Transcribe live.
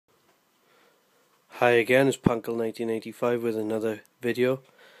Hi again, it's Punkle1985 with another video.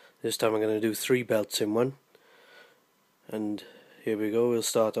 This time I'm going to do 3 belts in one. And here we go, we'll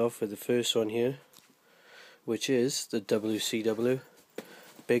start off with the first one here, which is the WCW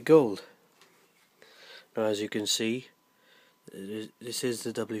Big Gold. Now as you can see, this is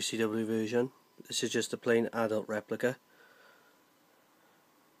the WCW version. This is just a plain adult replica.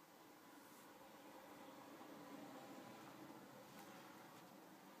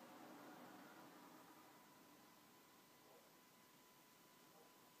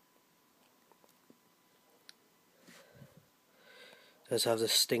 Does have the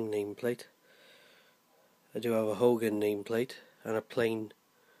Sting nameplate. I do have a Hogan nameplate and a plain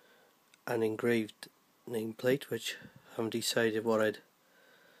and engraved nameplate, which I haven't decided what I'd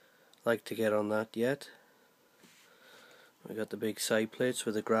like to get on that yet. I got the big side plates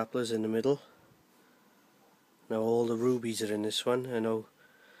with the grapplers in the middle. Now all the rubies are in this one. I know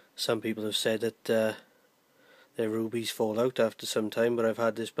some people have said that their rubies fall out after some time, but I've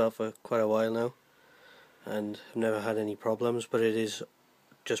had this belt for quite a while now and I've never had any problems, but it is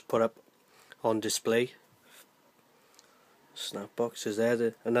just put up on display. Snap box is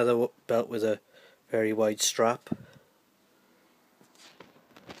there, another belt with a very wide strap,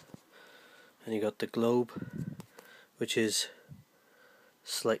 and you got the globe, which is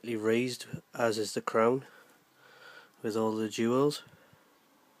slightly raised, as is the crown, with all the jewels.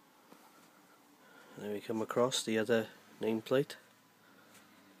 And then we come across the other nameplate.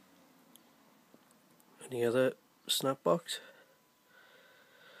 Any other snap box?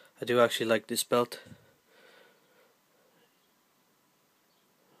 I do actually like this belt.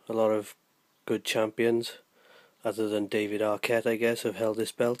 A lot of good champions, other than David Arquette, I guess, have held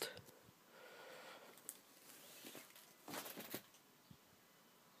this belt.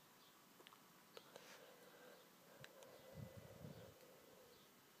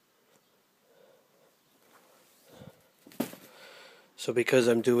 So because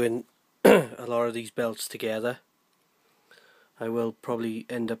I'm doing a lot of these belts together, I will probably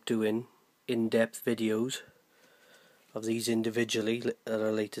end up doing in-depth videos of these individually at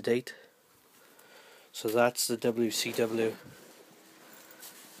a later date. So that's the WCW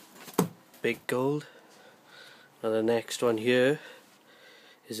Big Gold. Now the next one here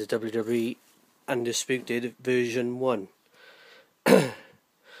is the WWE Undisputed version 1. Now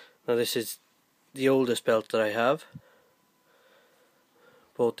this is the oldest belt that I have.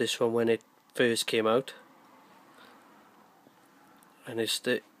 Bought this one when it first came out, and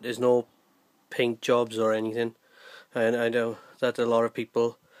there's no paint jobs or anything, and I know that a lot of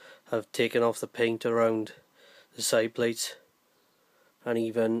people have taken off the paint around the side plates and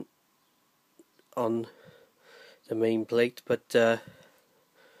even on the main plate, but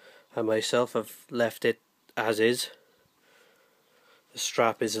I myself have left it as is. The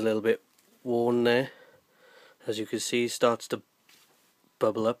strap is a little bit worn there, as you can see. It starts to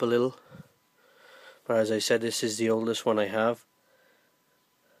bubble up a little, but as I said, this is the oldest one I have,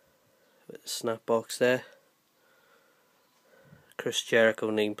 with the snap box there. Chris Jericho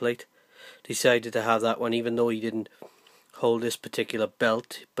nameplate. Decided to have that one even though he didn't hold this particular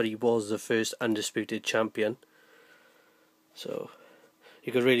belt, but he was the first undisputed champion, so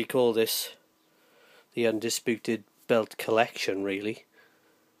you could really call this the Undisputed Belt Collection, really.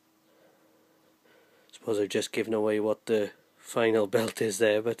 I suppose I've just given away what the final belt is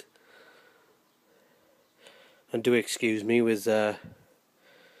there, but and do excuse me with the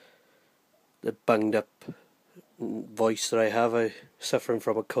bunged up voice that I have. I'm suffering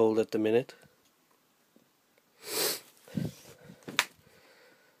from a cold at the minute.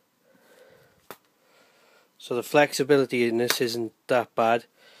 So the flexibility in this isn't that bad,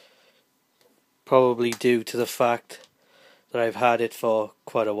 probably due to the fact that I've had it for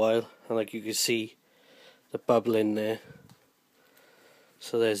quite a while, and like you can see the bubble in there.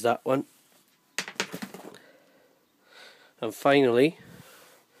 So there's that one. And finally,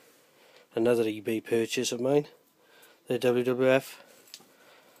 another eBay purchase of mine, the WWF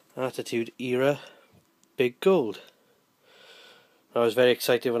Attitude Era Big Gold. I was very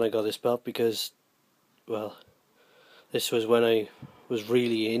excited when I got this belt because, well, this was when I was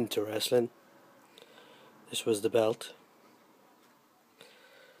really into wrestling. This was the belt.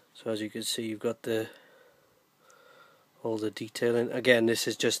 So as you can see, you've got all the detailing. Again, this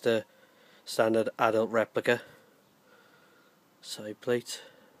is just a standard adult replica. Side plate.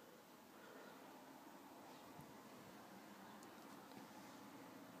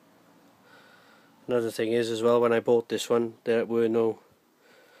 Another thing is as well, when I bought this one, there were no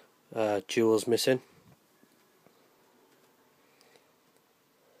jewels missing.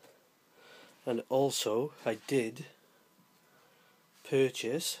 And also, I did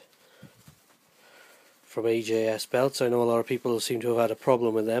purchase from AJS belts. I know a lot of people seem to have had a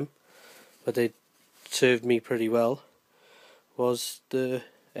problem with them, but they served me pretty well, was the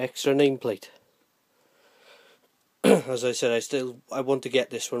extra nameplate. As I said, I want to get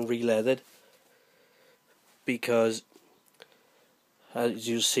this one re-leathered, because as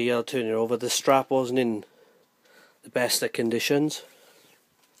you'll see, I'll turn it over, the strap wasn't in the best of conditions,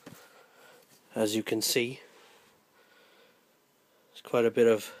 as you can see. There's quite a bit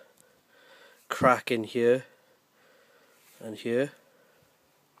of crack in here and here,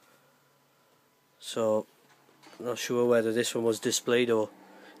 so I'm not sure whether this one was displayed or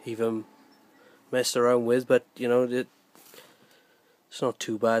even messed around with, but you know, it's not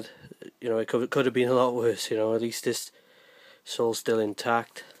too bad. You know, it could have been a lot worse. You know, at least this sole's still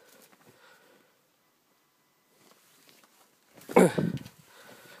intact.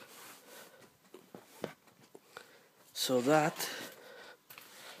 So that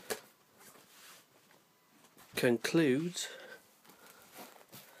concludes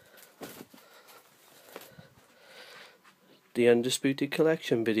the Undisputed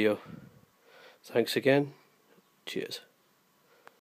Collection video. Thanks again. Cheers.